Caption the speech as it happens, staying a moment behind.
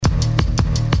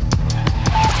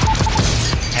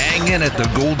in at the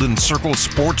Golden Circle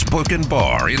Sportsbook and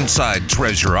Bar inside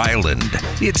Treasure Island.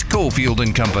 It's Cofield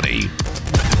and Company.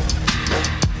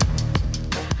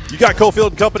 You got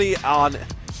Cofield and Company on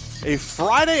a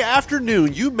Friday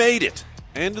afternoon. You made it.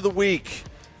 End of the week.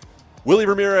 Willie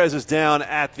Ramirez is down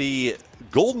at the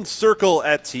Golden Circle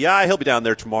at TI. He'll be down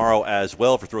there tomorrow as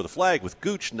well for Throw the Flag with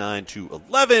Gooch, 9 to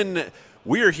 11.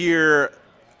 We're here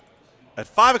at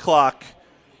 5 o'clock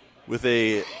with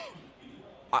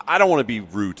I don't want to be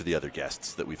rude to the other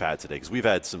guests that we've had today because we've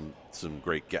had some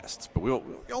great guests, but we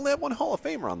only have one Hall of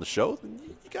Famer on the show.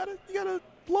 You gotta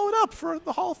blow it up for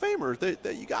the Hall of Famer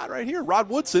that you got right here, Rod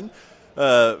Woodson,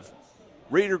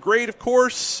 Raider great, of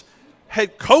course,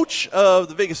 head coach of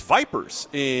the Vegas Vipers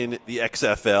in the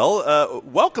XFL.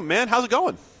 Welcome, man. How's it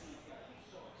going?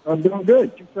 I'm doing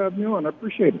good. Thanks for having me on. I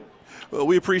appreciate it. Well,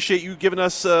 we appreciate you giving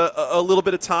us a little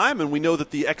bit of time, and we know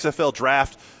that the XFL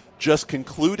draft just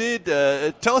concluded.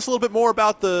 Tell us a little bit more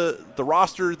about the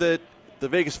roster that the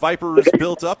Vegas Vipers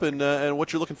built up and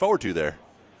what you're looking forward to there.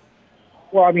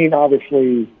 Well, I mean,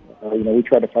 obviously, we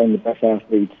try to find the best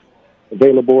athletes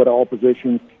available at all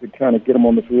positions to kind of get them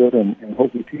on the field and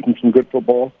hopefully teach them some good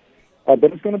football. But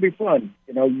it's going to be fun.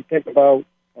 You think about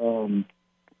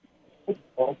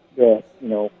football,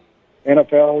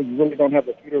 NFL, you really don't have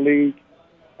the feeder league.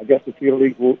 I guess the feeder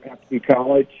league will have to be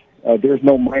college. There's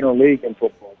no minor league in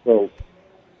football. So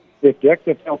if the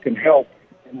XFL can help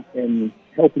in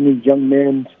helping these young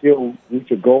men still reach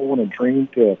a goal and a dream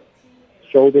to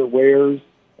show their wares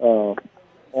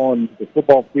on the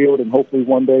football field and hopefully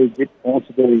one day get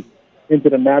into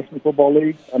the National Football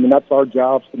League, I mean, that's our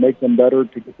job, to make them better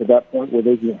to get to that point where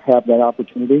they can have that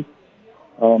opportunity.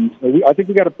 I think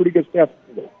we got a pretty good staff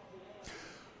today.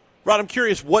 Rod, I'm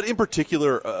curious, what in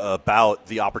particular about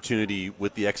the opportunity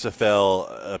with the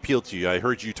XFL appealed to you? I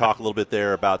heard you talk a little bit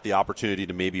there about the opportunity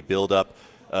to maybe build up,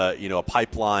 a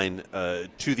pipeline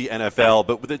to the NFL,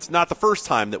 but it's not the first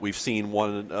time that we've seen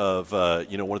one of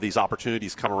these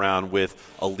opportunities come around with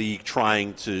a league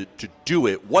trying to do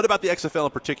it. What about the XFL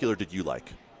in particular did you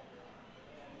like?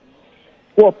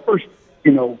 Well, first,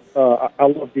 I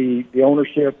love the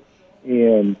ownership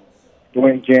and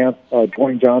Dwayne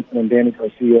Johnson and Danny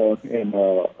Garcia and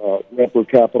Redbird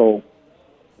Capital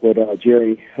with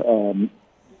Jerry.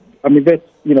 They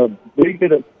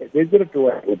did it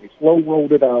correctly. They slow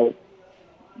rolled it out.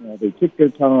 They took their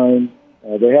time.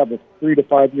 They have a 3 to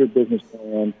 5 year business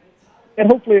plan,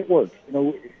 and hopefully it works.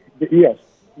 Yes,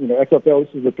 XFL.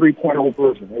 This is a 3.0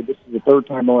 version. Right? This is the third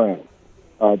time around.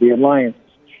 The Alliance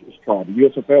has tried. The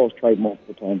USFL has tried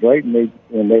multiple times, right?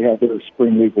 And they had their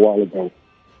spring league a while ago.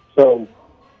 So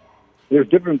there's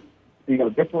different leagues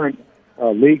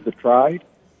have tried,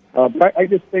 but I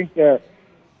just think that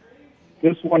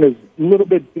this one is a little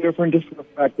bit different, just for the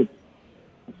fact that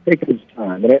it's taken its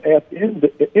time. And at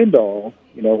the end all,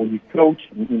 when you coach,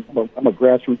 I'm a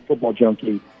grassroots football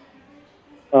junkie.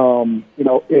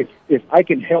 If I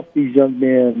can help these young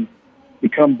men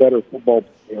become better football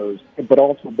players, but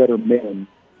also better men,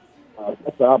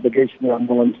 that's an obligation that I'm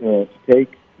willing to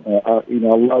take. I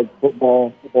love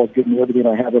football. Football's given me everything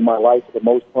I have in my life for the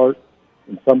most part,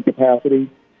 in some capacity.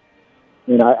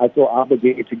 And I feel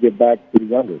obligated to give back to the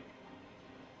younger.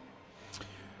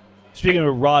 Speaking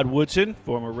of Rod Woodson,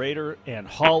 former Raider and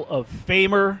Hall of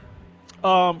Famer,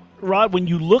 Rod, when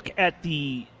you look at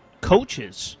the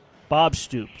coaches, Bob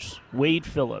Stoops, Wade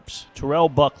Phillips, Terrell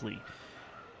Buckley,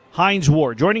 Hines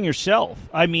Ward, joining yourself,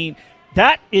 I mean,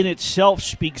 that in itself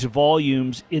speaks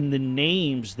volumes in the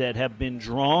names that have been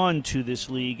drawn to this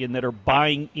league and that are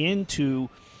buying into,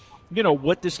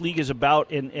 what this league is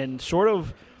about and sort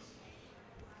of,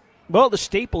 the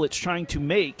staple it's trying to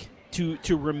make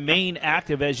to remain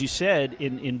active, as you said,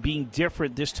 in being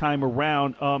different this time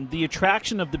around. The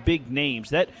attraction of the big names,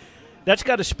 that's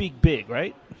got to speak big,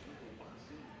 right?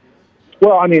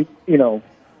 Well, I mean,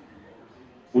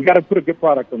 we got to put a good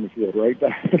product on the field, right?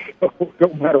 So,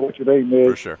 no matter what your name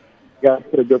is, for sure, you got to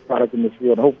put a good product in the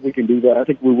field. Hopefully we can do that. I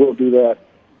think we will do that.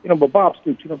 But Bob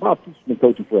Stoops, Bob Stoops has been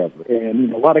coaching forever.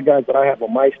 And, a lot of guys that I have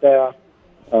on my staff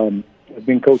have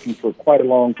been coaching for quite a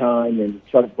long time, and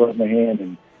Chuck Burnham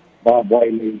and Bob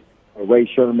Wiley, Ray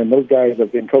Sherman, those guys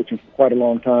have been coaching for quite a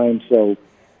long time. So,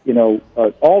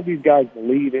 all these guys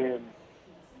believe in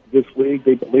this league.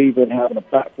 They believe in having a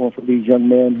platform for these young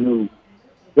men who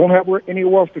don't have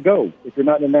anywhere else to go if you're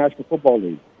not in the National Football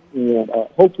League. And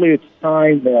hopefully it's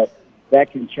time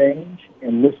that can change,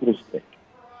 and this will stick.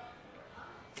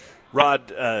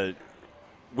 Rod,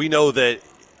 we know that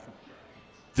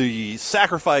the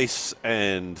sacrifice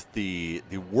and the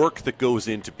work that goes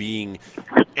into being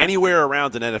anywhere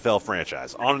around an NFL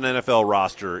franchise, on an NFL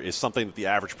roster, is something that the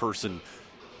average person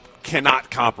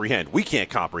cannot comprehend. We can't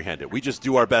comprehend it. We just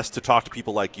do our best to talk to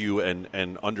people like you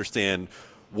and understand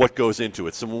what goes into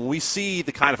it. So when we see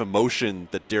the kind of emotion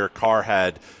that Derek Carr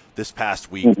had this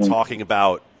past week, talking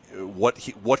about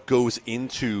what goes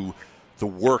into the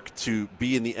work to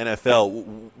be in the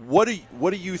NFL, what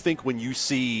do you think when you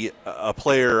see a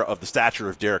player of the stature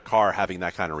of Derek Carr having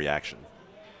that kind of reaction?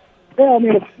 Well, I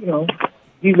mean,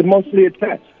 he's emotionally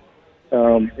attached,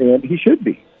 and he should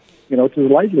be. To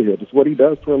his livelihood. It's what he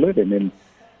does for a living, and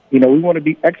we want to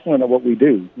be excellent at what we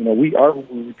do. We are what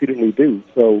we repeatedly do.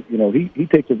 So he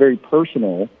takes it very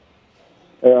personal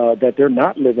that they're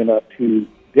not living up to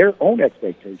their own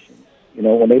expectations.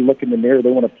 When they look in the mirror,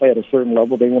 they want to play at a certain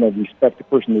level. They want to respect the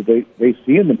person that they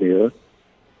see in the mirror.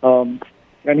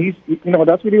 And he's,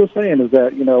 that's what he was saying is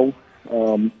that,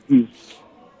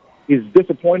 he's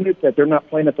disappointed that they're not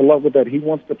playing at the level that he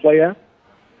wants to play at.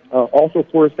 Also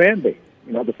for his fan base.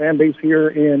 The fan base here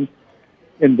in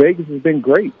Vegas has been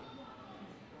great.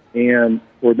 And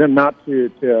for them not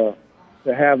to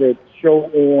have it show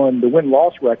on the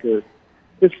win-loss record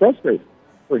is frustrating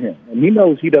for him. And he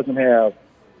knows he doesn't have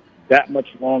that much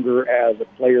longer as a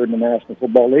player in the National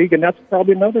Football League, and that's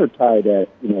probably another tie that,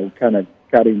 kind of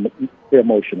got him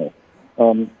emotional.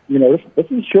 This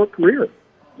is a short career.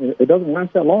 It doesn't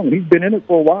last that long, and he's been in it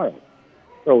for a while.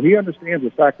 So he understands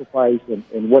the sacrifice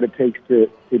and what it takes to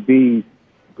be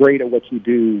great at what you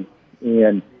do.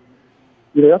 And,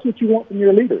 that's what you want from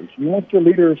your leaders. You want your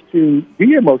leaders to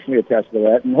be emotionally attached to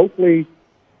that, and hopefully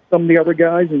some of the other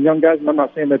guys and young guys, and I'm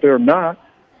not saying that they're not,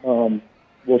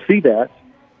 will see that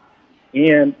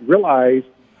and realize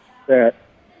that,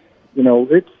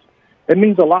 it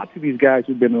means a lot to these guys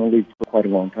who've been in the league for quite a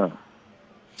long time.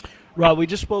 Rob, we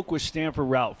just spoke with Stanford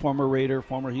Routt, former Raider,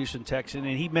 former Houston Texan,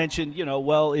 and he mentioned,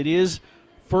 it is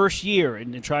first year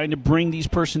and trying to bring these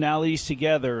personalities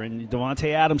together, and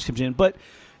Davante Adams comes in. But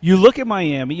you look at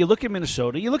Miami, you look at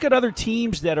Minnesota, you look at other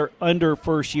teams that are under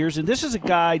first years, and this is a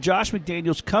guy, Josh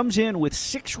McDaniels, comes in with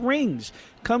 6 rings,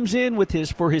 comes in with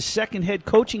for his second head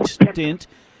coaching stint,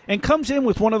 and comes in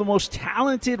with one of the most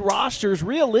talented rosters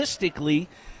realistically,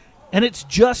 and it's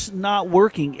just not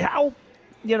working. How,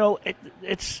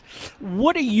 it's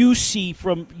what do you see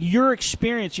from your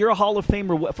experience? You're a Hall of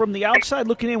Famer. From the outside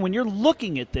looking in, when you're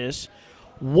looking at this,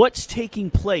 what's taking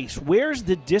place? Where's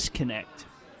the disconnect?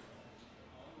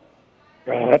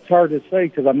 That's hard to say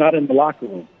because I'm not in the locker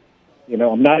room.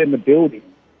 I'm not in the building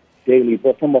daily.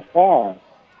 But from afar,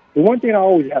 the one thing I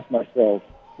always ask myself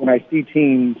when I see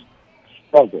teams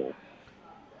struggle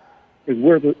is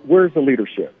where's the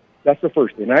leadership? That's the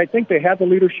first thing. And I think they have the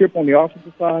leadership on the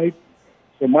offensive side.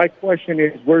 So my question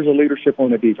is, where's the leadership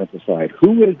on the defensive side?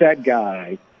 Who is that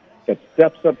guy that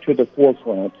steps up to the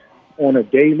forefront on a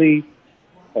daily,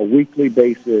 a weekly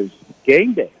basis,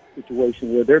 game day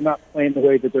situation where they're not playing the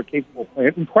way that they're capable of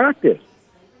playing in practice,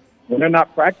 when they're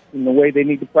not practicing the way they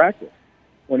need to practice,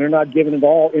 when they're not giving it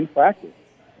all in practice?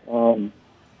 Who's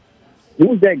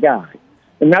that guy?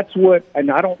 And that's and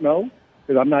I don't know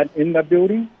because I'm not in that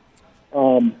building.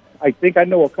 I think I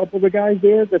know a couple of the guys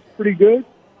there that's pretty good,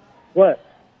 but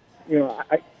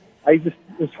I just,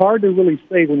 it's hard to really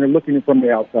say when you're looking from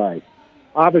the outside.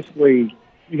 Obviously,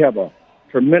 you have a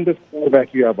tremendous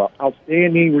quarterback, you have an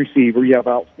outstanding receiver, you have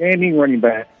an outstanding running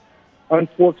back.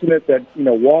 Unfortunate that,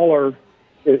 Waller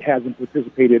hasn't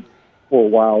participated for a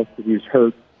while because he's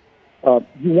hurt.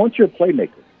 You want your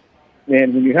playmakers.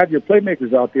 And when you have your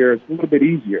playmakers out there, it's a little bit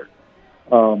easier.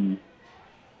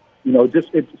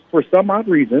 It's for some odd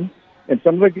reason, and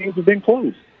some of the games have been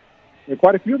close. And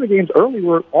quite a few of the games early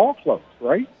were all close,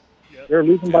 right? Yep. They're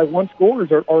losing by 1 score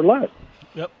or less.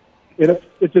 Yep. And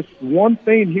it's just one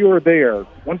thing here or there,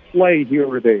 one play here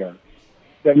or there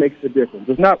that makes the difference.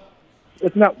 It's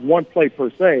not one play per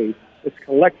se. It's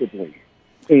collectively.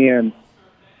 And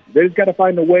they've got to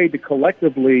find a way to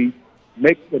collectively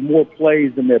make the more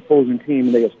plays than the opposing team,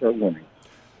 and they'll start winning.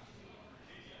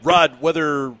 Rod,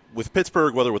 whether with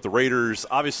Pittsburgh, whether with the Raiders,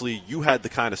 obviously you had the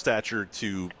kind of stature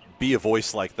to be a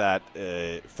voice like that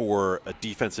for a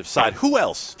defensive side. Who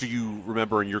else do you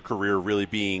remember in your career really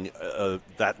being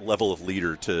that level of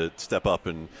leader to step up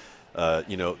and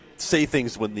say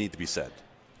things when need to be said?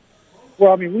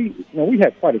 Well, I mean, we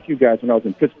had quite a few guys when I was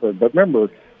in Pittsburgh, but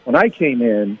remember when I came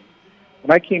in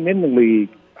the league,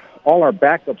 all our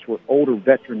backups were older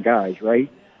veteran guys, right?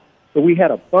 So we had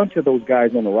a bunch of those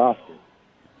guys on the roster.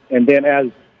 And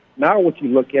then now what you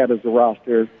look at as the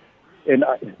roster, and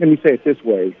let me say it this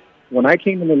way, when I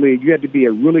came in the league, you had to be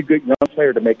a really good young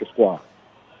player to make a squad.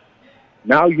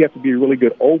 Now you have to be a really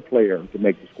good old player to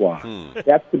make the squad.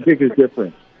 That's the biggest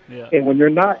difference. Yeah. And when you're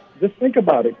not, just think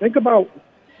about it. Think about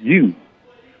you.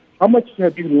 how much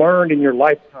have you learned in your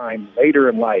lifetime later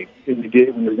in life than you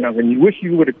did when you were younger? And you wish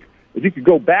you would have, if you could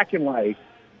go back in life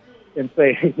and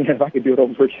say, hey, man, if I could do it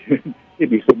over again,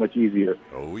 it'd be so much easier.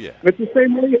 Oh, yeah. But it's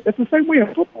the same way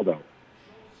in football, though.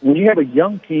 When you have a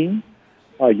young team,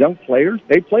 young players,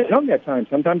 they play young at times.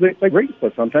 Sometimes they play great,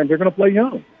 but sometimes they're going to play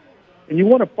young. And you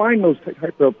want to find those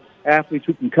type of athletes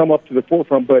who can come up to the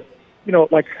forefront. But, you know,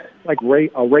 like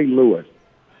Ray Lewis.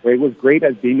 Ray was great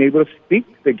at being able to speak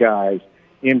to the guys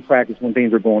in practice when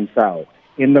things are going south,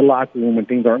 in the locker room when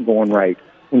things aren't going right,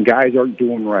 when guys aren't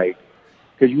doing right,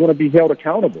 because you want to be held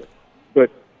accountable.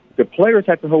 But the players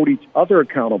have to hold each other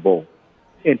accountable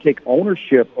and take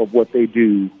ownership of what they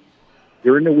do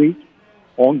during the week,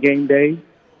 on game day,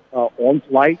 on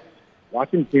flights,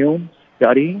 watching film,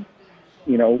 studying,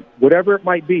 you know, whatever it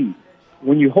might be.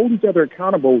 When you hold each other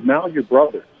accountable, now you're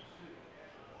brothers.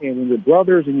 And when you're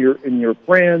brothers and your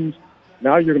friends,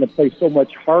 now you're going to play so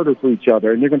much harder for each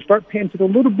other, and you're going to start paying to the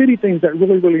little bitty things that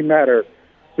really, really matter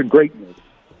to greatness.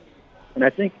 And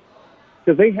I think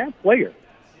because they have players,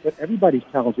 but everybody's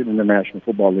talented in the National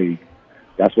Football League.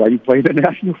 That's why you play in the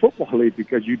National Football League,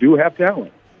 because you do have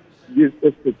talent.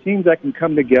 It's the teams that can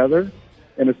come together,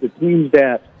 and it's the teams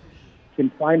that can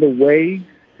find a way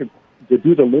to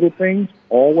do the little things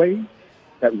always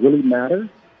that really matter.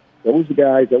 Those are the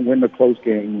guys that win the close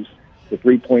games, the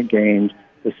 3-point games,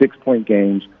 the 6-point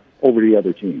games over the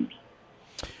other teams.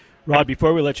 Rod,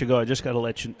 before we let you go, I just got to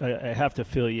let you – I have to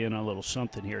fill you in on a little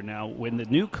something here now. When the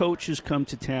new coaches come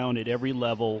to town at every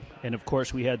level, and, of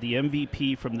course, we had the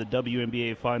MVP from the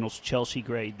WNBA Finals, Chelsea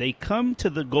Gray, they come to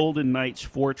the Golden Knights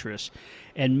Fortress,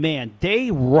 and, man,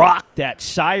 they rocked that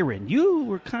siren. You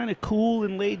were kind of cool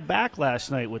and laid back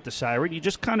last night with the siren. You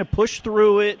just kind of pushed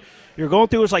through it. You're going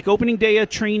through, it was like opening day of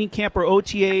training camp or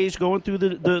OTAs, going through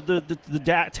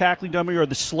the tackling dummy or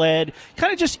the sled.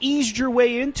 Kind of just eased your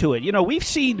way into it. You know, we've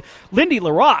seen Lindy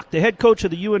LaRocque, the head coach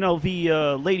of the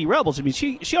UNLV Lady Rebels. I mean,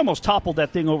 she almost toppled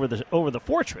that thing over the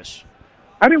fortress.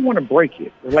 I didn't want to break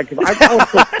it. Like, if I was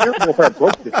so terrible if I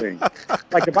broke the thing.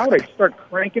 Like, if I would start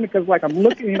cranking it, because, like, I'm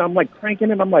looking and I'm, like, cranking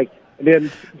it, and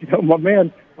then, you know, my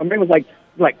man was,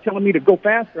 like telling me to go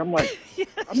faster. I'm like, yes.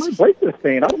 I'm going to break this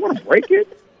thing. I don't want to break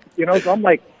it. You know, so I'm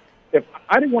like, if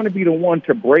I didn't want to be the one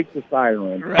to break the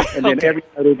siren, right, and then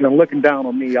everybody was looking down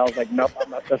on me, I was like, nope,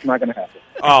 that's not going to happen.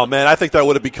 Oh, man, I think that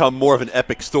would have become more of an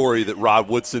epic story that Rod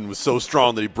Woodson was so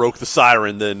strong that he broke the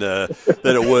siren than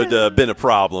it would have been a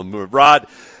problem. Rod,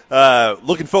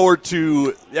 looking forward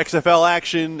to XFL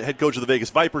action, head coach of the Vegas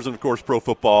Vipers, and, of course, Pro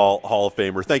Football Hall of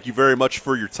Famer. Thank you very much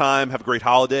for your time. Have a great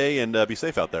holiday, and be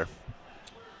safe out there.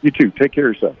 You too. Take care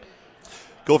of yourself.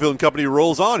 Cofield & Company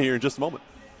rolls on here in just a moment.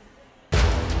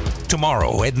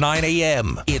 Tomorrow at 9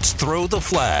 a.m., it's Throw the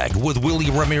Flag with Willie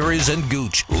Ramirez and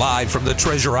Gooch, live from the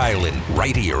Treasure Island,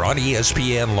 right here on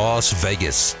ESPN Las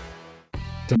Vegas.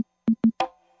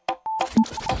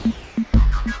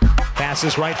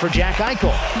 Passes right for Jack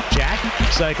Eichel. Jack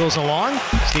cycles along.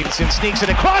 Stevenson sneaks it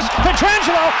across.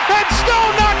 Pietrangelo, and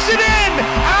Stone knocks it in!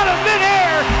 Out of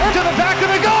midair to the back of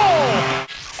the goal!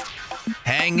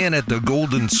 Hang in at the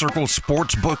Golden Circle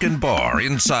Sportsbook and Bar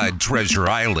inside Treasure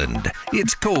Island.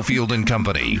 It's Cofield &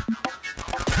 Company.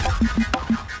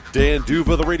 Dan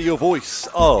Duva, the radio voice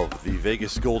of the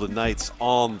Vegas Golden Knights,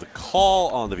 on the call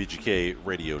on the VGK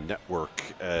Radio Network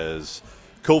as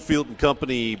Cofield &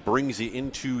 Company brings you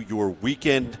into your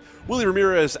weekend. Willie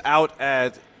Ramirez out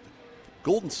at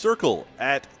Golden Circle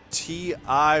at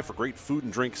TI for great food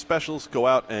and drink specials. Go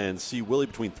out and see Willie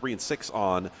between 3 and 6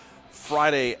 on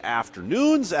Friday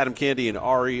afternoons. Adam Candy and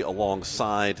Ari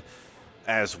alongside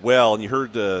as well. And you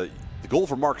heard the goal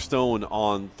for Mark Stone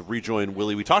on the rejoin,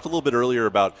 Willie. We talked a little bit earlier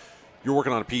about you're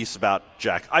working on a piece about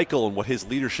Jack Eichel and what his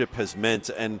leadership has meant.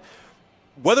 And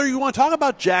whether you want to talk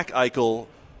about Jack Eichel,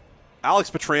 Alex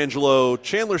Pietrangelo,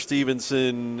 Chandler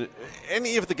Stevenson,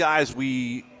 any of the guys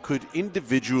we could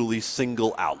individually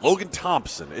single out, Logan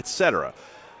Thompson, etc.,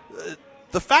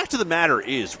 the fact of the matter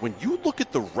is, when you look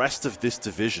at the rest of this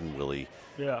division, Willie,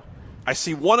 I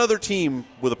see one other team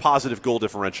with a positive goal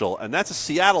differential, and that's a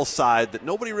Seattle side that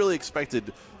nobody really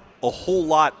expected a whole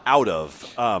lot out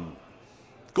of.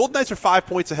 Golden Knights are 5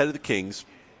 points ahead of the Kings,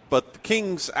 but the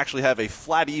Kings actually have a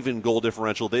flat-even goal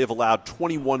differential. They have allowed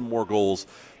 21 more goals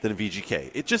than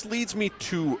VGK. It just leads me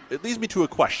to a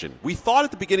question. We thought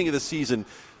at the beginning of the season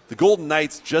the Golden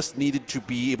Knights just needed to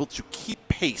be able to keep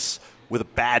pace with a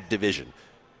bad division.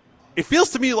 It feels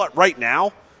to me like right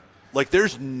now, like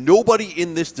there's nobody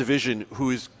in this division who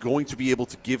is going to be able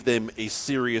to give them a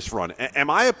serious run. Am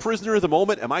I a prisoner of the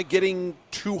moment? Am I getting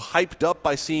too hyped up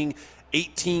by seeing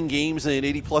 18 games in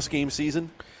an 80-plus game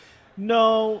season?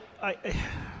 No,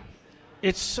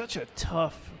 it's such a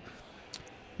tough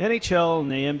NHL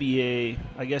and the NBA,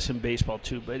 I guess in baseball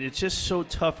too, but it's just so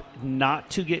tough not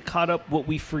to get caught up. What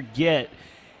we forget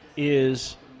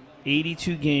is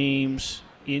 82 games,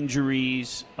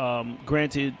 injuries.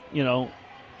 Granted,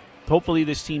 hopefully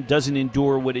this team doesn't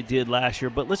endure what it did last year,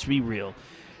 but let's be real.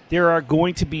 There are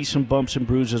going to be some bumps and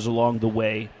bruises along the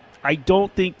way. I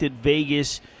don't think that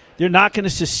Vegas, they're not going to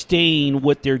sustain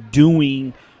what they're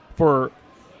doing for,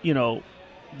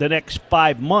 the next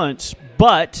 5 months,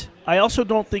 but I also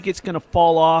don't think it's going to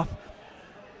fall off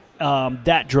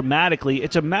that dramatically.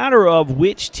 It's a matter of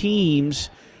which teams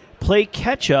play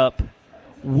catch-up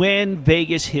when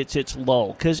Vegas hits its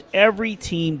lull, because every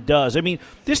team does. I mean,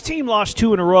 this team lost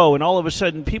 2 in a row, and all of a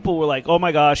sudden people were like, oh,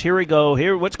 my gosh, here we go.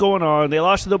 Here, what's going on? They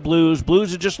lost to the Blues.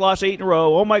 Blues have just lost 8 in a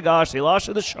row. Oh, my gosh, they lost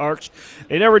to the Sharks.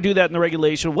 They never do that in the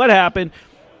regulation. What happened?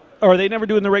 Or they never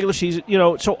do in the regular season.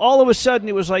 So all of a sudden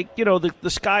it was like, the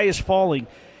sky is falling.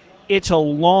 It's a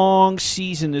long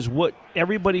season is what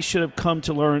everybody should have come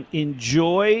to learn.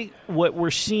 Enjoy what we're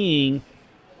seeing,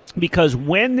 because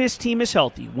when this team is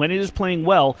healthy, when it is playing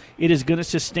well, it is going to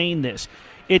sustain this.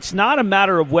 It's not a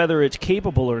matter of whether it's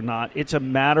capable or not. It's a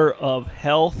matter of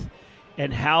health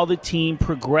and how the team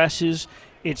progresses.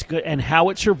 It's good, and how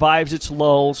it survives its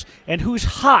lulls, and who's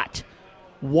hot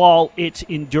while it's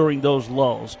enduring those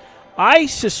lulls. I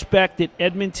suspect that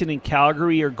Edmonton and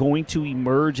Calgary are going to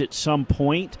emerge at some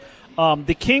point.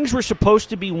 The Kings were supposed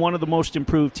to be one of the most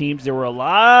improved teams. There were a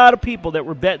lot of people that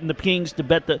were betting the Kings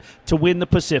to win the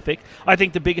Pacific. I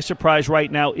think the biggest surprise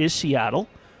right now is Seattle,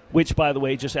 which, by the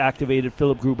way, just activated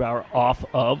Philip Grubauer off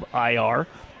of IR.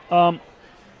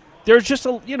 There's just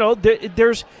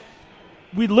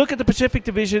we look at the Pacific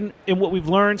Division and what we've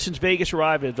learned since Vegas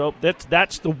arrived.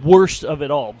 That's the worst of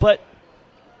it all. But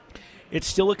it's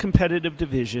still a competitive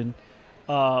division.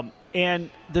 And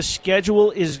the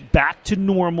schedule is back to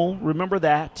normal. Remember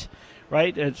that,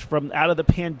 right? It's from out of the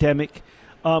pandemic.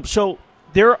 So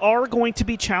there are going to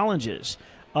be challenges.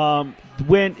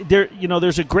 When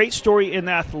there's a great story in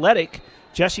The Athletic.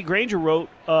 Jesse Granger wrote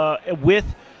with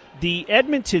the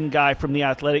Edmonton guy from The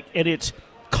Athletic, and it's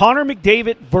Connor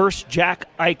McDavid versus Jack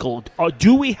Eichel.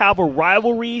 Do we have a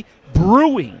rivalry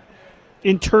brewing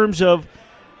in terms of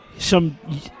some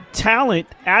talent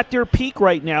at their peak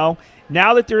right now?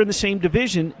 Now that they're in the same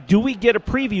division, do we get a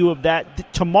preview of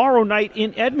that tomorrow night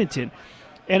in Edmonton?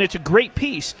 And it's a great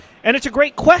piece, and it's a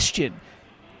great question.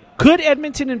 Could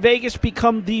Edmonton and Vegas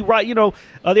become the right? The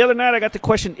other night I got the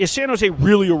question: is San Jose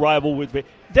really a rival with Vegas?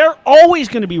 They're always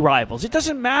going to be rivals. It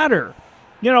doesn't matter.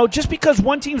 Just because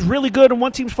one team's really good and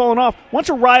one team's falling off, once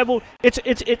a rival,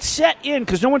 it's set in,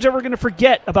 because no one's ever going to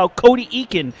forget about Cody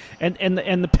Eakin and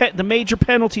the major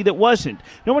penalty that wasn't.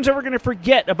 No one's ever going to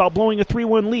forget about blowing a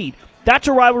 3-1 lead. That's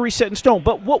a rivalry set in stone.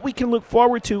 But what we can look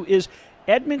forward to is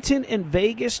Edmonton and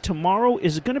Vegas tomorrow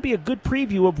is going to be a good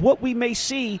preview of what we may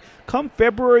see come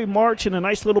February, March in a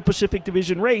nice little Pacific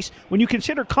Division race when you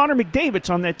consider Connor McDavid's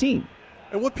on that team.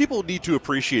 And what people need to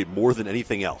appreciate more than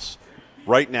anything else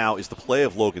right now is the play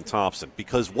of Logan Thompson,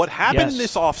 because what happened in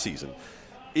this offseason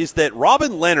is that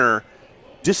Robin Lehner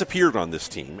disappeared on this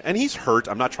team, and he's hurt.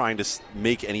 I'm not trying to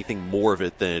make anything more of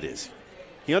it than it is.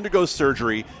 He undergoes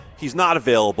surgery. He's not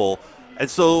available. And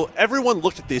so everyone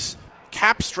looked at this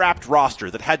cap-strapped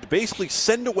roster that had to basically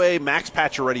send away Max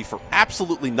Pacioretty for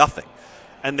absolutely nothing.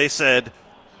 And they said,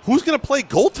 who's going to play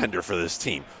goaltender for this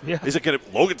team? Yeah. Is it going to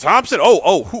Logan Thompson?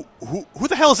 Who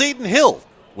the hell is Aiden Hill?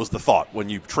 Was the thought when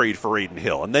you trade for Aiden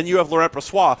Hill. And then you have Laurent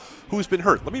Brossoit, who's been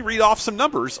hurt. Let me read off some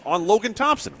numbers on Logan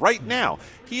Thompson right now.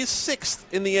 He is 6th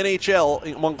in the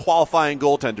NHL among qualifying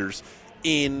goaltenders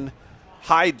in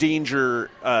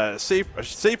high-danger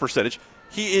save percentage.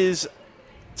 He is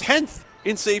 10th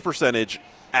in save percentage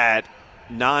at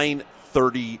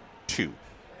 .932.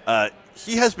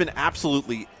 He has been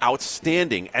absolutely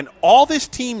outstanding, and all this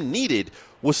team needed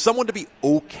was someone to be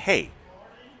okay.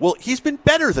 Well, he's been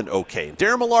better than okay.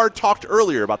 Darren Millard talked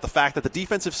earlier about the fact that the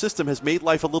defensive system has made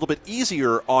life a little bit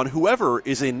easier on whoever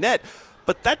is in net,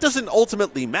 but that doesn't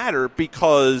ultimately matter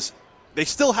because they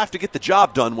still have to get the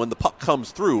job done when the puck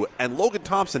comes through, and Logan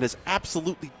Thompson has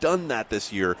absolutely done that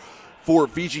this year for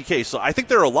VGK. So I think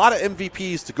there are a lot of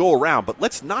MVPs to go around, but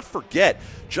let's not forget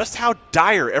just how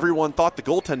dire everyone thought the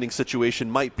goaltending situation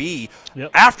might be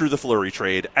after the Fleury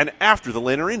trade and after the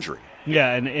Lehner injury.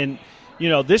 Yeah, and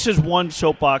this is one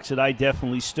soapbox that I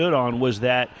definitely stood on, was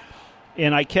that,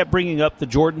 and I kept bringing up the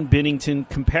Jordan Binnington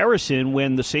comparison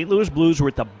when the St. Louis Blues were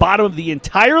at the bottom of the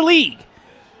entire league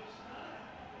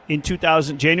in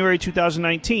January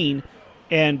 2019,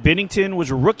 and Binnington was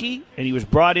a rookie, and he was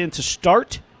brought in to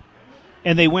start,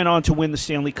 and they went on to win the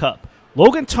Stanley Cup.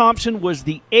 Logan Thompson was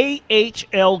the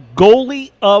AHL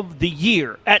Goalie of the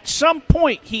Year. At some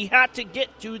point, he had to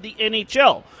get to the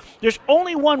NHL. There's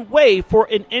only one way for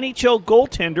an NHL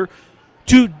goaltender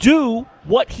to do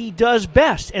what he does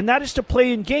best, and that is to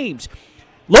play in games.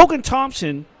 Logan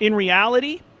Thompson, in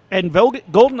reality, and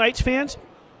Golden Knights fans,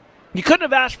 you couldn't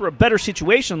have asked for a better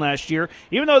situation last year,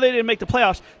 even though they didn't make the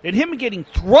playoffs, than him getting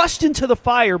thrust into the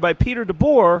fire by Peter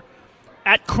DeBoer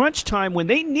at crunch time when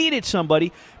they needed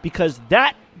somebody, because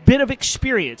that bit of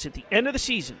experience at the end of the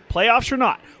season, playoffs or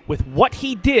not, with what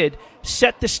he did,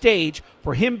 set the stage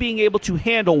for him being able to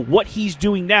handle what he's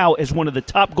doing now as one of the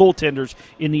top goaltenders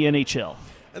in the NHL.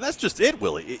 And that's just it,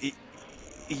 Willie.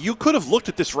 You could have looked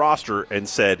at this roster and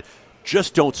said,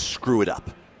 just don't screw it up,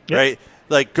 right?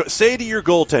 Like, say to your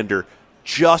goaltender,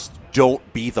 just don't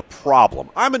be the problem.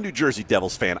 I'm a New Jersey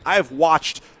Devils fan. I've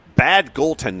watched bad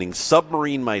goaltending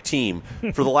submarine my team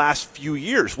for the last few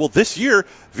years. Well, this year,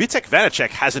 Vitek Vanacek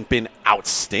hasn't been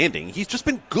outstanding. He's just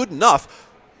been good enough,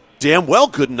 damn well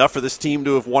good enough for this team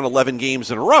to have won 11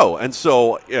 games in a row. And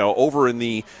so, over in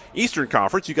the Eastern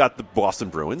Conference, you got the Boston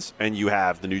Bruins and you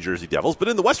have the New Jersey Devils. But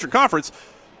in the Western Conference,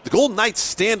 the Golden Knights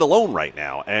stand alone right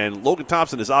now. And Logan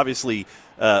Thompson has obviously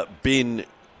been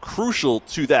crucial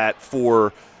to that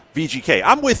for VGK.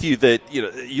 I'm with you that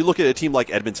you look at a team like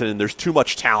Edmonton and there's too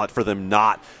much talent for them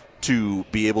not to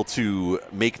be able to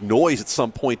make noise at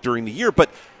some point during the year. But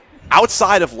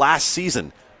outside of last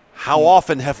season, how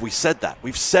often have we said that?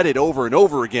 We've said it over and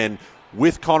over again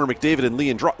with Connor McDavid and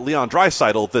Leon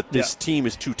Draisaitl that this team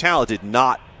is too talented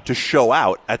not to show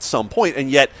out at some point. And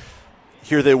yet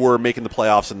here they were making the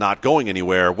playoffs and not going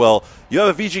anywhere. Well, you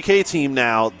have a VGK team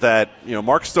now that,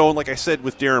 Mark Stone, like I said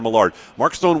with Darren Millard,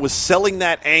 Mark Stone was selling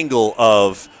that angle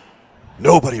of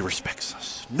nobody respects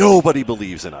us, nobody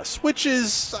believes in us, which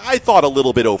is, I thought, a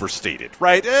little bit overstated,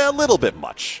 right? A little bit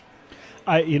much.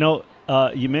 You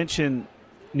mentioned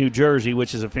New Jersey,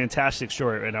 which is a fantastic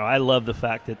story right now. I love the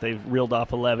fact that they've reeled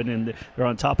off 11 and they're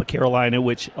on top of Carolina,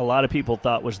 which a lot of people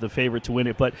thought was the favorite to win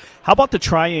it. But how about the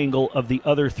triangle of the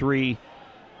other three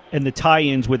and the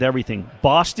tie-ins with everything?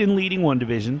 Boston leading one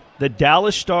division, the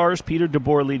Dallas Stars, Peter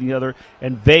DeBoer leading the other,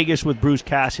 and Vegas with Bruce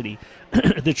Cassidy.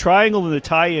 The triangle and the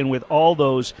tie-in with all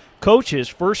those coaches,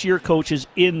 first-year coaches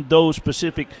in those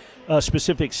specific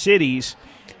cities,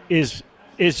 is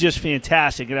just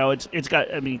fantastic. It's got.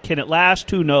 Can it last?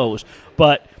 Who knows?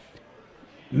 But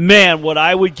man, what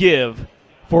I would give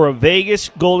for a Vegas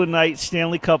Golden Knights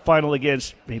Stanley Cup final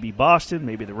against maybe Boston,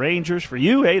 maybe the Rangers, for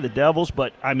you, the Devils.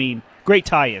 But great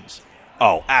tie-ins.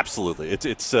 Oh, absolutely.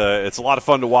 It's a lot of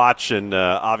fun to watch, and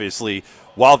obviously,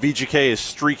 while VGK is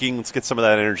streaking, let's get some of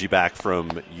that energy back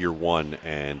from year one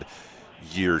and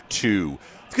year two.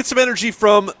 Let's get some energy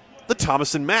from the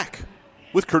Thomas and Mack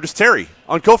with Curtis Terry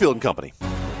on Cofield and Company.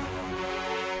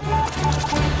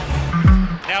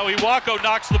 Now Iwako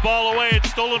knocks the ball away. It's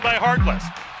stolen by Harkless.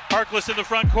 Harkless in the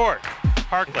front court.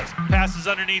 Harkless passes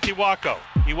underneath Iwako.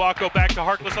 Iwako back to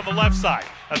Harkless on the left side.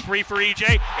 A three for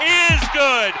EJ is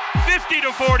good.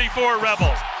 50-44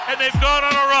 Rebels. And they've gone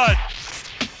on a run.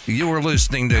 You're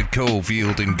listening to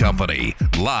Cofield and Company,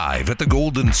 live at the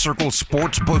Golden Circle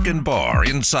Sportsbook and Bar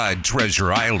inside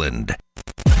Treasure Island.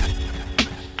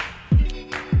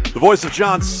 The voice of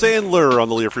John Sandler on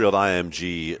the Learfield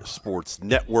IMG Sports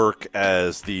Network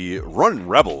as the Runnin'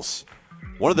 Rebels,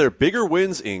 one of their bigger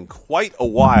wins in quite a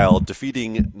while,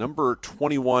 defeating number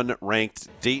 21 ranked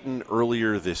Dayton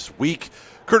earlier this week.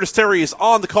 Curtis Terry is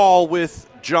on the call with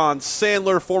John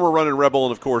Sandler, former Runnin' Rebel,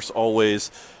 and of course always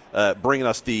bringing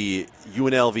us the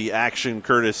UNLV action.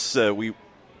 Curtis, we're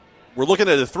looking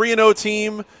at a 3-0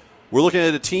 team. We're looking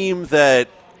at a team that,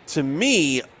 to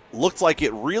me, looked like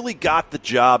it really got the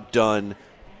job done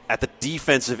at the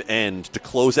defensive end to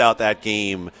close out that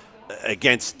game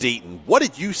against Dayton. What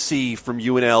did you see from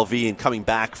UNLV in coming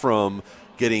back from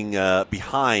getting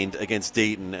behind against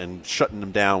Dayton and shutting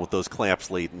them down with those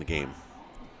clamps late in the game?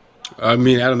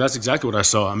 Adam, that's exactly what I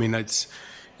saw.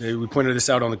 We pointed this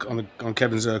out on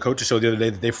Kevin's coaches show the other day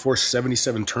that they forced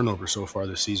 77 turnovers so far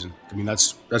this season.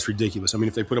 That's ridiculous.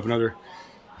 If they put up another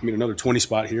 20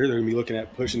 spot here, they're going to be looking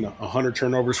at pushing 100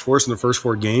 turnovers forced in the first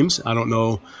 4 games. I don't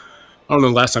know the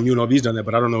last time UNLV's done that,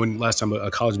 but I don't know when the last time a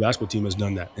college basketball team has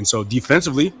done that. And so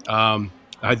defensively, I'd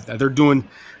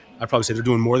probably say they're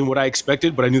doing more than what I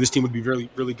expected, but I knew this team would be really,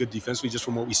 really good defensively just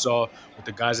from what we saw with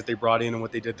the guys that they brought in and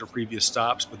what they did at their previous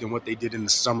stops, but then what they did in the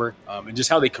summer and just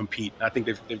how they compete. I think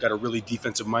they've got a really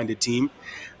defensive-minded team,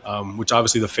 which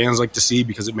obviously the fans like to see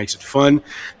because it makes it fun.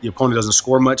 The opponent doesn't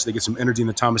score much. They get some energy in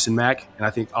the Thomas and Mack, and I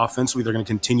think offensively they're going to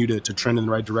continue to trend in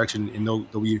the right direction, and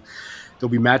they'll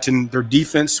be matching their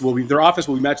defense. Their offense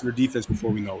will be matching their defense before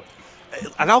we know it.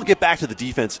 and I'll get back to the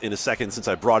defense in a second since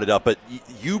I brought it up, but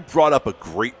you brought up a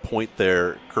great point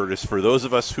there, Curtis. For those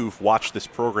of us who've watched this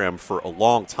program for a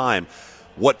long time,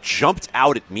 what jumped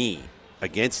out at me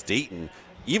against Dayton,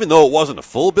 even though it wasn't a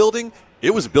full building,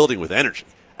 it was a building with energy.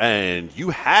 And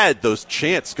you had those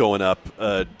chants going up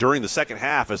during the second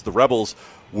half as the Rebels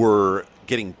were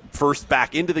getting first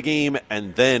back into the game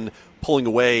and then pulling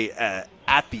away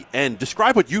at the end.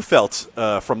 Describe what you felt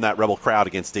from that Rebel crowd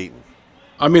against Dayton.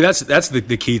 I mean, that's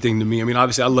the key thing to me. I mean,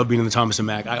 obviously, I love being in the Thomas and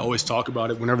Mack. I always talk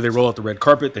about it. Whenever they roll out the red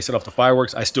carpet, they set off the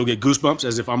fireworks, I still get goosebumps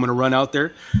as if I'm going to run out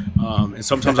there. And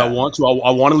sometimes I want to.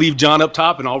 I want to leave John up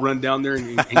top, and I'll run down there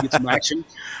and get some action.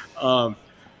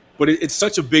 But it's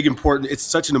such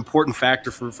an important factor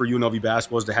for UNLV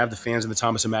basketball is to have the fans in the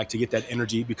Thomas and Mack to get that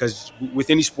energy, because with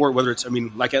any sport, whether it's,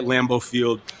 like at Lambeau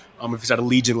Field, if it's at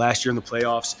Allegiant last year in the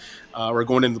playoffs, or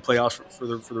going into the playoffs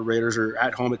for the Raiders, or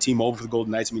at home at T-Mobile for the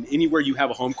Golden Knights, anywhere you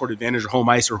have a home court advantage or home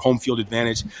ice or home field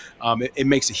advantage, it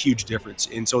makes a huge difference.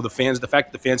 And so the fact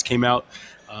that the fans came out,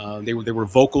 they were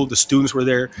vocal. The students were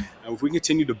there. If we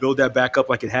continue to build that back up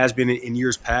like it has been in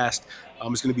years past,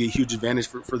 it's going to be a huge advantage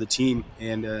for the team.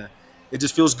 And it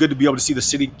just feels good to be able to see the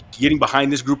city getting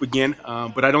behind this group again.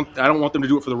 But I don't want them to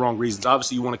do it for the wrong reasons.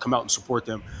 Obviously, you want to come out and support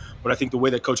them. But I think the way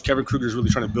that Coach Kevin Kruger is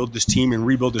really trying to build this team and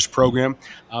rebuild this program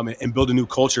and build a new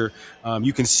culture,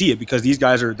 you can see it, because these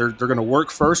guys they're going to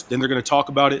work first, then they're going to talk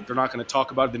about it. They're not going to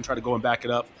talk about it, then try to go and back it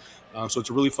up. So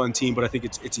it's a really fun team. But I think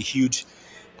it's a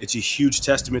huge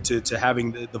testament to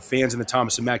having the fans and the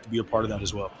Thomas and Mack to be a part of that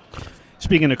as well.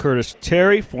 Speaking of Curtis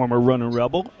Terry, former Running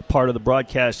Rebel, part of the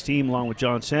broadcast team along with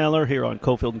John Sandler here on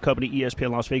Cofield and Company, ESPN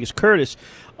Las Vegas. Curtis,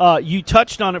 you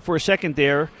touched on it for a second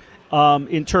there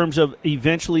in terms of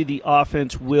eventually the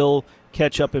offense will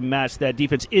catch up and match that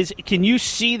defense. Can you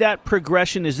see that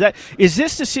progression? Is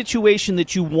this the situation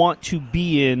that you want to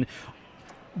be in,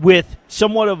 with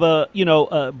somewhat of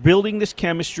a building this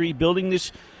chemistry, building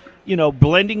this,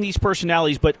 blending these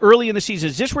personalities, but early in the season,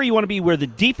 is this where you want to be, where the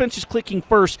defense is clicking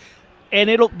first, and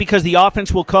because the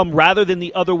offense will come rather than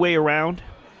the other way around?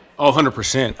 Oh,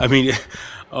 100%.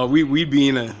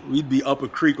 We'd be up a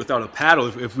creek without a paddle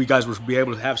if we guys would be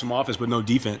able to have some offense but no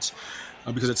defense,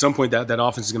 because at some point that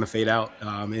offense is going to fade out.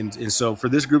 And so for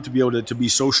this group to be able to be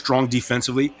so strong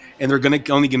defensively, and they're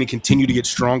only going to continue to get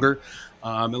stronger,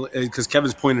 because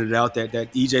Kevin's pointed it out that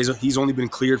he's only been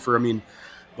cleared for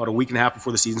about a week and a half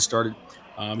before the season started.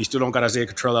 You still don't got Isaiah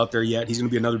Cottrell out there yet. He's going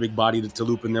to be another big body to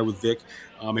loop in there with Vic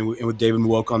and with David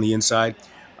Nwok on the inside.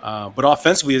 But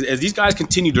offensively, as these guys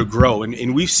continue to grow,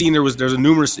 and we've seen there's a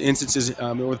numerous instances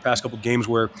over the past couple of games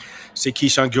where, say,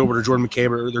 Keyshawn Gilbert or Jordan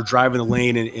McCabe, they're driving the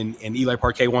lane and Eli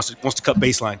Parquet wants to cut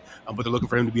baseline, but they're looking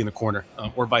for him to be in the corner,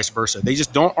 or vice versa. They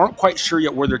just aren't quite sure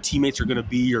yet where their teammates are going to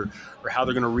be or how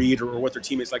they're going to read or what their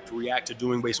teammates like to react to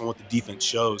doing based on what the defense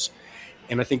shows.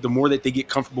 And I think the more that they get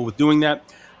comfortable with doing that,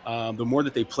 the more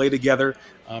that they play together,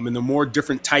 and the more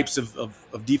different types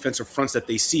of defensive fronts that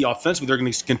they see offensively, they're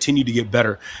going to continue to get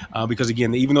better. Because,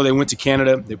 again, even though they went to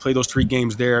Canada, they played those 3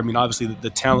 games there. Obviously the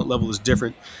talent level is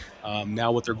different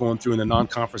now, what they're going through in the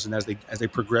non-conference and as they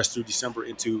progress through December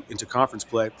into conference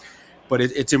play. But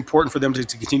it's important for them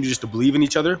to continue just to believe in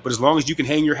each other. But as long as you can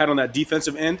hang your hat on that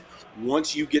defensive end,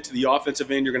 once you get to the offensive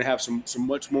end, you're going to have some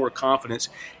much more confidence.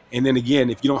 And then, again,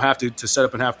 if you don't have to set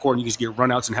up in half court and you just get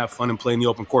runouts and have fun and play in the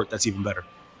open court, that's even better.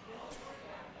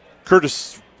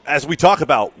 Curtis, as we talk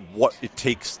about what it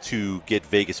takes to get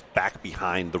Vegas back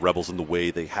behind the Rebels in the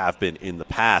way they have been in the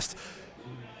past,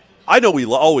 I know we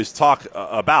always talk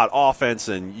about offense,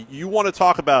 and you want to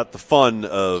talk about the fun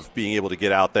of being able to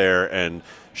get out there and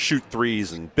shoot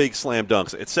threes and big slam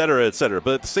dunks, et cetera, et cetera.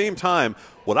 But at the same time,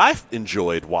 what I've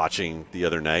enjoyed watching the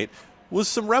other night was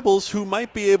some Rebels who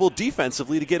might be able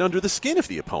defensively to get under the skin of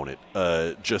the opponent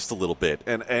just a little bit.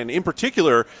 And in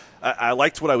particular, I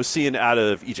liked what I was seeing out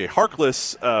of E.J.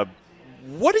 Harkless.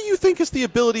 What do you think is the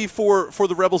ability for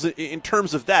the Rebels in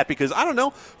terms of that? Because, I don't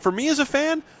know, for me as a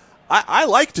fan, I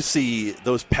like to see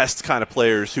those pest kind of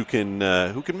players who can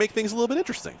make things a little bit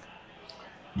interesting.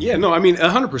 Yeah, no,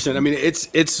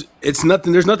 100%. It's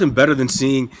nothing. There's nothing better than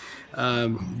seeing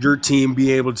your team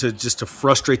be able to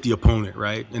frustrate the opponent,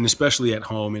 right? And especially at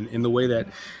home, and in the way that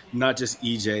not just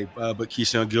EJ, but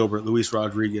Keyshawn Gilbert, Luis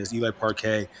Rodriguez, Eli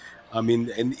Parquet.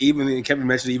 And even Kevin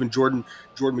mentioned even Jordan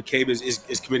McCabe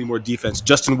is committing more defense.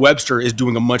 Justin Webster is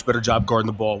doing a much better job guarding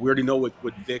the ball. We already know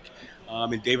what Vic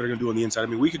and David are going to do on the inside.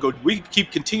 We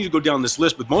could continue to go down this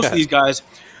list, but most of these guys,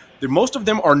 most of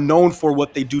them are known for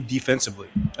what they do defensively.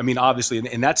 Obviously,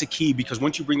 and that's a key, because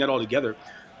once you bring that all together,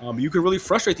 you can really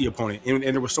frustrate the opponent. And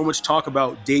there was so much talk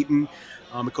about Dayton,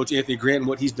 Coach Anthony Grant, and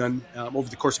what he's done over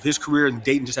the course of his career. And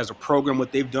Dayton just has a program,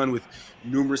 what they've done with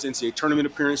numerous NCAA tournament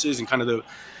appearances and kind of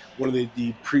one of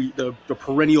the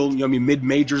perennial, mid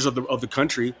majors of the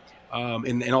country,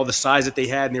 and all the size that they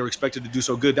had, and they were expected to do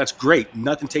so good. That's great.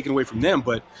 Nothing taken away from them,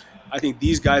 but I think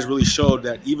these guys really showed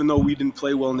that even though we didn't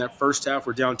play well in that first half,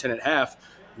 we're down 10 at half,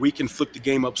 we can flip the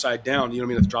game upside down, at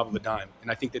the drop of a dime. And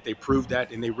I think that they proved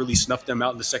that, and they really snuffed them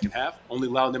out in the second half, only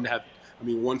allowing them to have,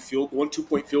 one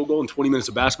 2-point field goal in 20 minutes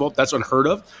of basketball. That's unheard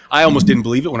of. I almost didn't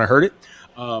believe it when I heard it.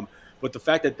 But the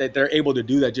fact that they're able to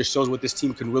do that just shows what this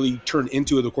team can really turn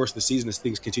into in the course of the season as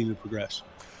things continue to progress.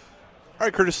 All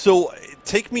right, Curtis, so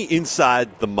take me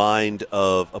inside the mind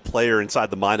of a player, inside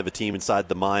the mind of a team, inside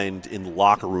the mind in the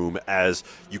locker room as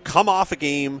you come off a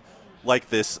game like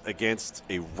this against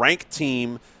a ranked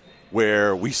team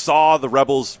where we saw the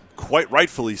Rebels quite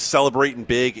rightfully celebrating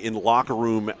big in the locker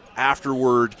room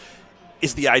afterward.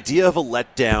 Is the idea of a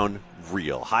letdown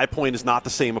real? High Point is not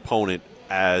the same opponent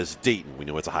as Dayton. We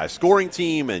know it's a high-scoring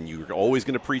team, and you're always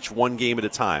going to preach one game at a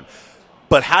time.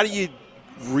 But how do you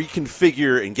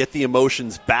reconfigure and get the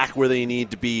emotions back where they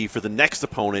need to be for the next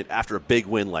opponent after a big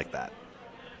win like that?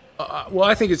 Well,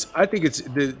 I think it's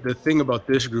the thing about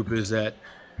this group is that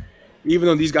even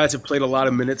though these guys have played a lot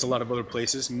of minutes, a lot of other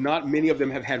places, not many of them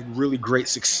have had really great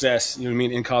success,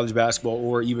 in college basketball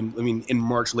or even, in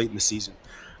March late in the season.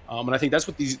 And I think that's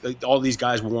what all these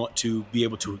guys want to be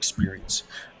able to experience.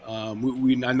 I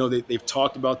know that they've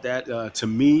talked about that. To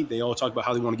me, they all talk about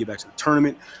how they want to get back to the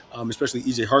tournament, especially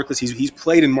EJ Harkless. He's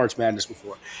played in March Madness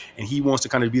before, and he wants to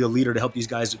kind of be the leader to help these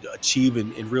guys achieve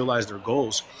and realize their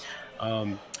goals.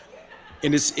 And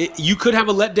you could have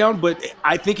a letdown, but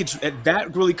I think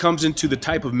that really comes into the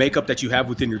type of makeup that you have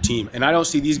within your team. And I don't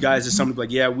see these guys as something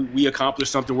like, we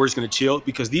accomplished something, we're just going to chill,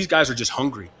 because these guys are just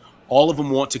hungry. All of them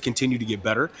want to continue to get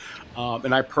better.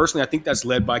 And I think that's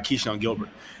led by Keyshawn Gilbert.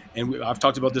 And I've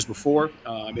talked about this before,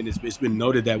 and it's been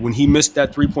noted that when he missed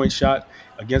that three-point shot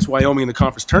against Wyoming in the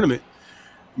conference tournament,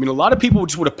 a lot of people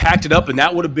just would have packed it up, and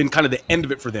that would have been kind of the end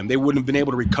of it for them. They wouldn't have been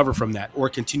able to recover from that or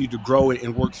continue to grow it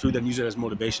and work through that and use it as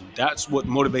motivation. That's what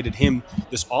motivated him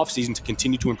this offseason to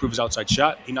continue to improve his outside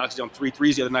shot. He knocks down 3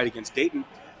 threes the other night against Dayton.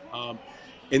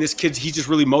 And this kid, he's just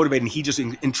really motivated, and he just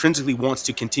intrinsically wants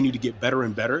to continue to get better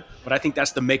and better. But I think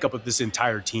that's the makeup of this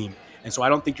entire team. And so I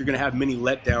don't think you're going to have many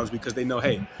letdowns because they know,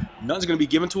 hey, nothing's going to be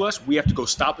given to us. We have to go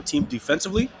stop a team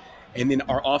defensively, and then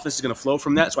our offense is going to flow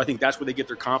from that. So I think that's where they get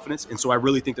their confidence. And so I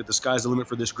really think that the sky's the limit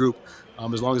for this group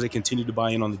as long as they continue to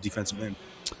buy in on the defensive end.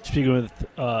 Speaking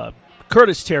with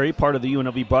Curtis Terry, part of the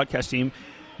UNLV broadcast team,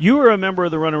 you were a member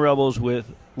of the Running Rebels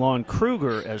with Lon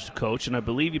Kruger as coach, and I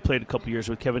believe you played a couple years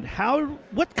with Kevin.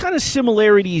 What kind of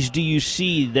similarities do you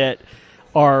see that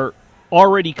are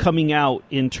already coming out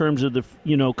in terms of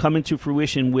coming to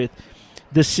fruition with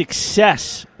the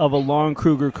success of a Lon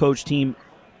Kruger coach team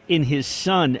in his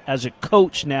son as a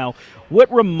coach now?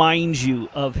 What reminds you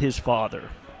of his father?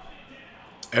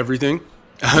 Everything.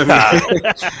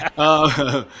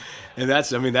 And that's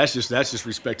just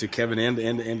respect to Kevin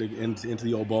and to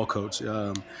the old ball coach.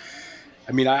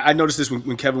 I noticed this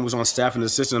when Kevin was on staff and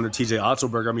assistant under TJ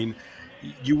Otzelberg.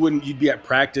 You'd be at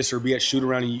practice or be at shoot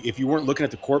around, and if you weren't looking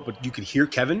at the court, but you could hear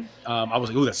Kevin, I was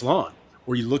like, oh, that's Lon.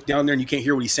 Or you look down there and you can't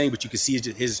hear what he's saying, but you can see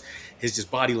his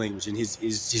just body language and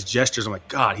his gestures. I'm like,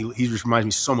 God, he just reminds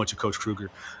me so much of Coach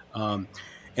Kruger. And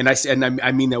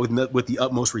I mean that with the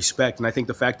utmost respect. And I think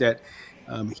the fact that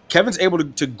Kevin's able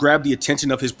to grab the attention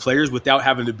of his players without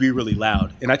having to be really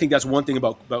loud. And I think that's one thing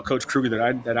about Coach Kruger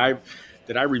that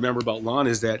I remember about Lon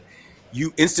is that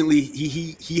you instantly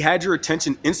he had your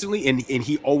attention instantly, and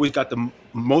he always got the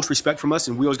most respect from us,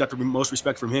 and we always got the most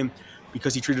respect from him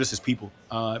because he treated us as people.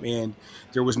 And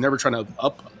there was never trying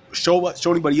to show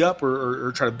anybody up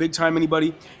or try to big time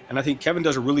anybody. And I think Kevin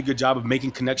does a really good job of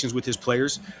making connections with his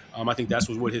players. I think that's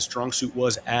what his strong suit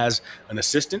was as an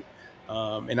assistant.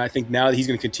 And I think now that he's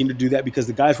going to continue to do that because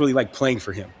the guys really like playing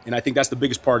for him. And I think that's the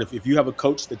biggest part. If you have a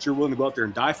coach that you're willing to go out there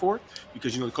and die for,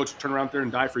 because the coach will turn around there and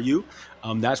die for you,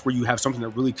 that's where you have something that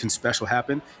really can special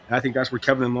happen. And I think that's where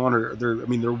Kevin and Lon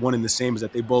they're one and the same, is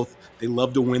that they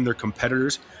love to win. They're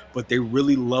competitors, but they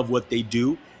really love what they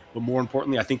do. But more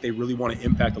importantly, I think they really want to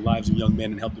impact the lives of young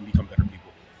men and help them become better people.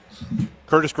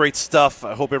 Curtis, great stuff.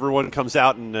 I hope everyone comes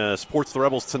out and supports the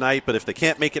Rebels tonight. But if they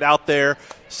can't make it out there,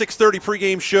 6:30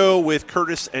 pregame show with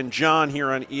Curtis and John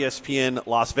here on ESPN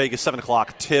Las Vegas, 7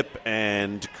 o'clock tip.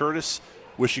 And Curtis,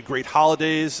 wish you great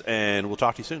holidays, and we'll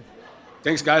talk to you soon.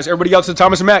 Thanks, guys. Everybody else at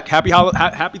Thomas and Mack,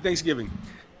 happy Thanksgiving.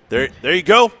 There you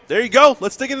go. There you go.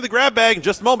 Let's dig into the grab bag in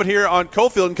just a moment here on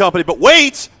Cofield and Company. But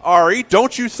wait, Ari,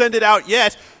 don't you send it out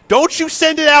yet. Don't you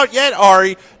send it out yet,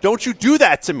 Ari. Don't you do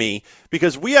that to me,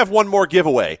 because we have one more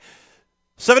giveaway.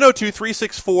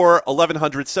 702-364-1100,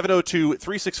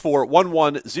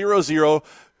 702-364-1100.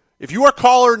 If you are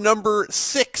caller number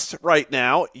 6 right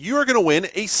now, you are going to win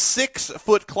a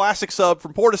 6-foot classic sub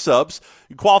from Porta Subs.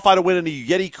 You qualify to win a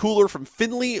Yeti cooler from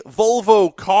Finley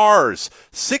Volvo Cars.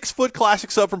 6-foot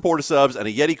classic sub from Porta Subs and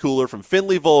a Yeti cooler from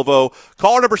Finley Volvo.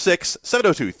 Caller number 6,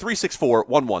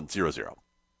 702-364-1100.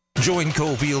 Join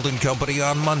Cofield and Company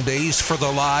on Mondays for the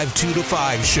live 2 to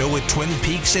 5 show at Twin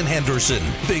Peaks in Henderson.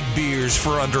 Big beers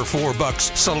for under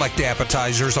 $4. Select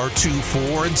appetizers are $2,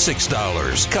 $4, and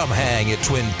 $6. Come hang at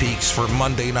Twin Peaks for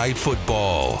Monday Night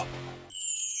Football.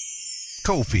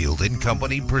 Cofield and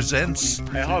Company presents.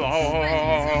 Hey, hold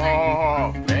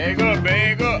on.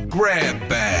 Bag up. Grab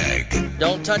Bag.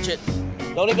 Don't touch it.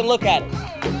 Don't even look at it.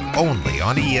 Only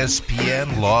on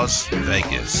ESPN Las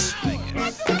Vegas.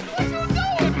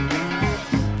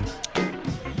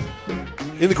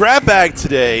 In the grab bag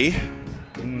today,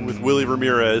 with Willie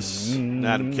Ramirez and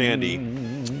Adam Candy,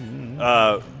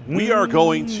 we are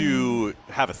going to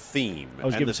have a theme.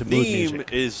 And the theme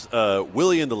is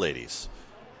Willie and the Ladies.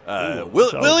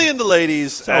 Willie and the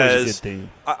Ladies. As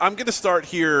I'm going to start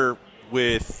here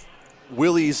with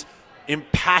Willie's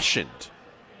impassioned,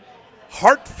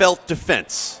 heartfelt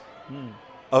defense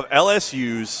of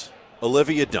LSU's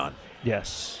Olivia Dunn.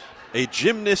 Yes. A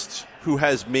gymnast who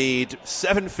has made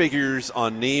 7 figures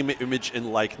on name, image,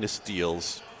 and likeness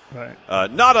deals. Right.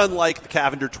 Not unlike the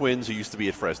Cavender twins who used to be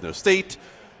at Fresno State.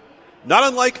 Not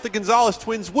unlike the Gonzalez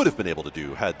twins would have been able to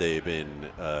do had they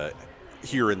been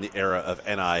here in the era of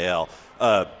NIL.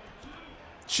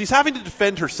 She's having to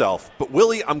defend herself, but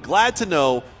Willie, I'm glad to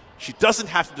know she doesn't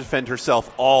have to defend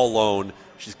herself all alone.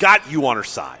 She's got you on her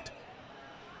side.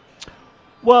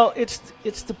 Well,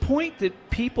 it's the point that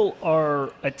people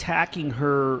are attacking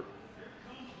her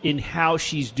in how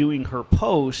she's doing her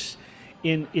posts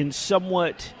in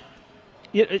somewhat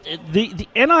the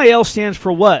NIL stands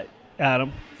for what,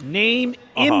 Adam? Name,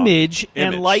 image,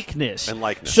 and likeness.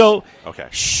 So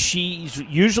she's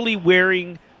usually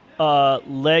wearing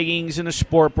leggings and a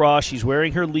sport bra. She's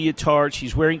wearing her leotard.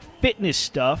 She's wearing fitness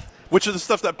stuff. Which is the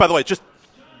stuff that, by the way, just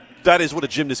that is what a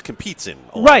gymnast competes in.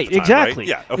 Right, time, exactly. Right?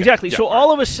 Yeah, okay. Exactly. Yeah, so right.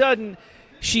 all of a sudden,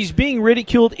 she's being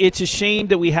ridiculed. It's a shame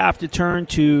that we have to turn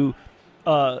to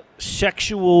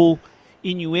sexual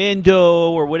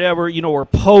innuendo or whatever, or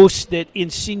posts that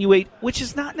insinuate, which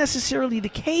is not necessarily the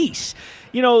case.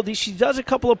 She does a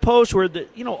couple of posts where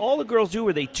all the girls do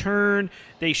where they turn,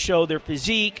 they show their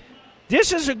physique.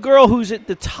 This is a girl who's at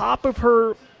the top of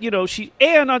her,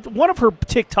 and on one of her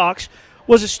TikToks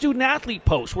was a student athlete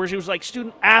post where she was like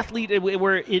student athlete,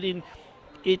 where it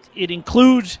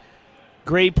includes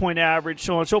grade point average,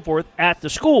 so on and so forth at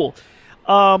the school.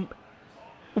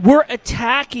 We're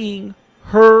attacking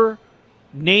her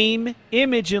name,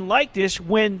 image, and likeness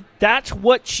when that's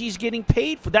what she's getting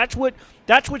paid for. That's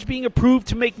what's being approved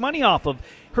to make money off of.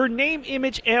 Her name,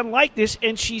 image, and likeness,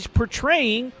 and she's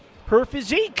portraying her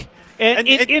physique and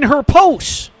in her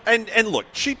posts. And look,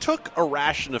 she took a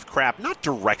ration of crap, not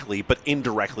directly, but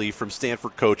indirectly, from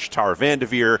Stanford coach Tara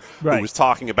Vanderveer, right, who was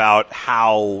talking about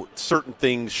how certain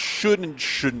things should and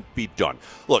shouldn't be done.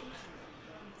 Look,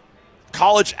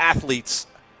 college athletes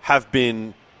have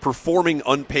been performing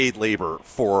unpaid labor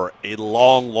for a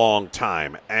long, long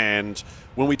time. And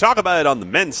when we talk about it on the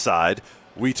men's side,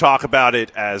 we talk about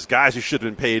it as guys who should have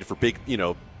been paid for big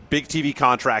TV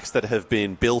contracts that have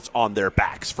been built on their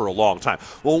backs for a long time.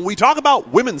 Well, when we talk about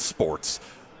women's sports,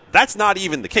 that's not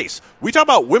even the case. We talk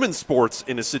about women's sports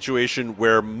in a situation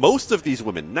where most of these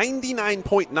women,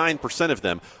 99.9% of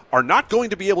them, are not going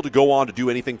to be able to go on to do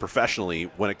anything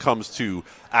professionally when it comes to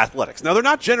athletics. Now, they're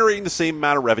not generating the same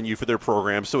amount of revenue for their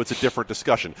programs, so it's a different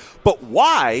discussion. But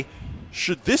why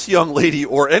should this young lady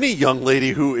or any young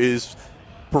lady who is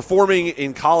performing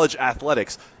in college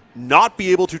athletics not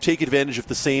be able to take advantage of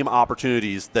the same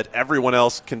opportunities that everyone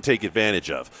else can take advantage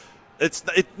of?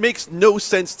 It makes no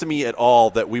sense to me at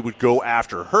all that we would go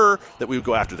after her, that we would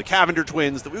go after the Cavender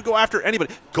twins, that we would go after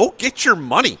anybody. Go get your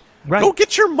money. Right. Go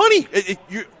get your money.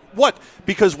 What?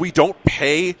 Because we don't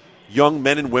pay young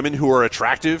men and women who are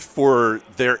attractive for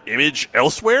their image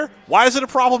elsewhere? Why is it a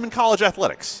problem in college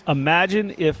athletics?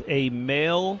 Imagine if a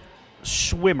male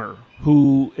swimmer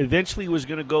who eventually was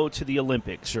going to go to the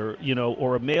Olympics, or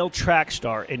a male track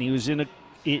star, and he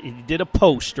did a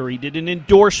post or he did an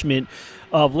endorsement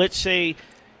of, let's say,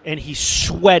 and he's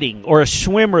sweating, or a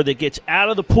swimmer that gets out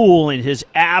of the pool and his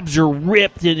abs are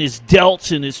ripped and his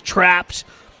delts and his traps.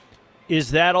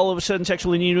 is that all of a sudden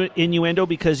sexual innuendo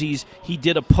because he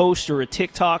did a post or a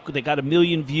TikTok that got 1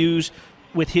 million views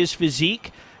with his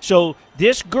physique? So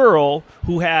this girl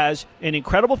who has an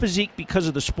incredible physique because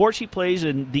of the sport she plays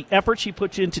and the effort she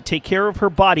puts in to take care of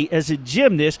her body as a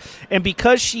gymnast, and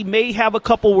because she may have a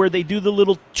couple where they do the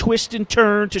little twist and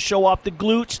turn to show off the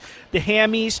glutes, the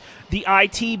hammies, the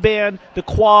IT band, the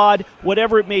quad,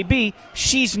 whatever it may be,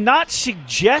 she's not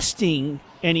suggesting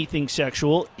anything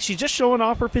sexual. She's just showing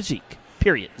off her physique,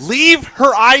 period. Leave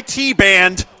her IT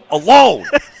band alone.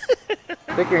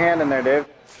 Stick your hand in there, Dave.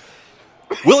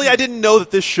 Willie, I didn't know that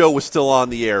this show was still on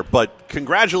the air, but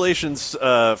congratulations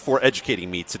for educating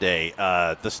me today.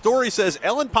 The story says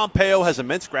Ellen Pompeo has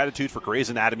immense gratitude for Grey's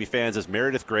Anatomy fans as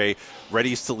Meredith Grey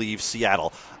readies to leave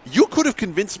Seattle. You could have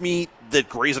convinced me that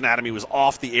Grey's Anatomy was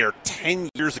off the air 10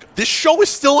 years ago. This show is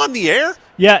still on the air?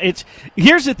 Yeah,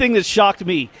 here's the thing that shocked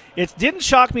me. It didn't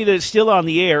shock me that it's still on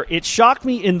the air. It shocked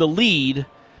me in the lead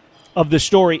of the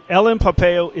story. Ellen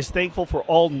Pompeo is thankful for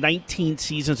all 19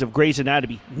 seasons of Grey's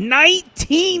Anatomy.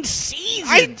 19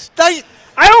 seasons!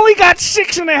 I only got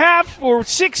 6.5 or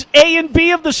 6A and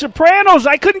B of The Sopranos.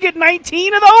 I couldn't get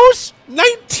 19 of those?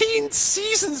 19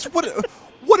 seasons? What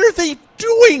are they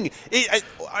doing?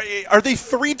 Are they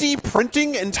 3D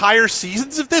printing entire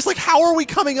seasons of this? Like, how are we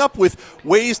coming up with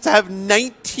ways to have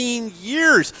 19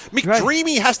 years?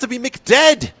 McDreamy has to be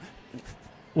McDead.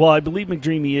 Well, I believe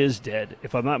McDreamy is dead,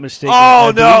 if I'm not mistaken.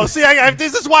 Oh, no. See,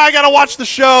 this is why I got to watch the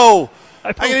show.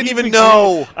 I didn't even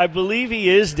know. I believe he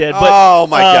is dead. But, oh,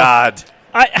 my God.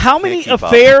 How many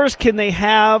affairs can they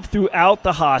have throughout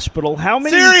the hospital?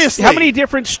 Seriously? How many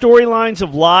different storylines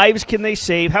of lives can they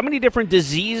save? How many different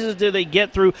diseases do they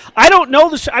get through? I don't know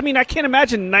this. I mean, I can't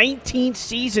imagine 19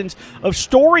 seasons of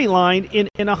storyline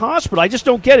in a hospital. I just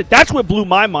don't get it. That's what blew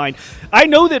my mind. I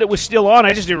know that it was still on.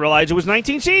 I just didn't realize it was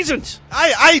 19 seasons.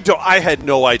 I had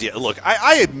no idea. Look,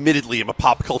 I admittedly am a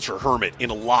pop culture hermit in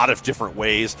a lot of different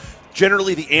ways.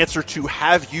 Generally, the answer to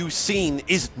have you seen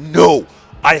is no.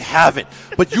 I haven't.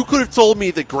 But you could have told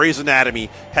me that Grey's Anatomy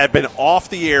had been off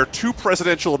the air 2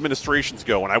 presidential administrations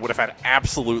ago, and I would have had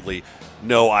absolutely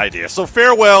no idea. So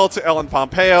farewell to Ellen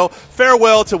Pompeo.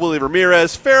 Farewell to Willie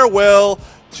Ramirez. Farewell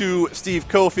to Steve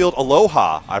Cofield.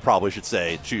 Aloha, I probably should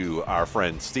say, to our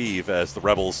friend Steve as the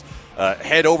Rebels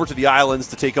head over to the islands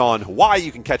to take on Hawaii.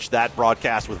 You can catch that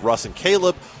broadcast with Russ and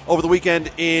Caleb over the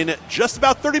weekend in just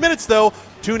about 30 minutes, though.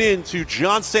 Tune in to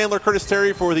John Sandler, Curtis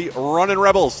Terry for the Runnin'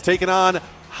 Rebels taking on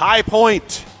High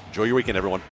Point. Enjoy your weekend, everyone.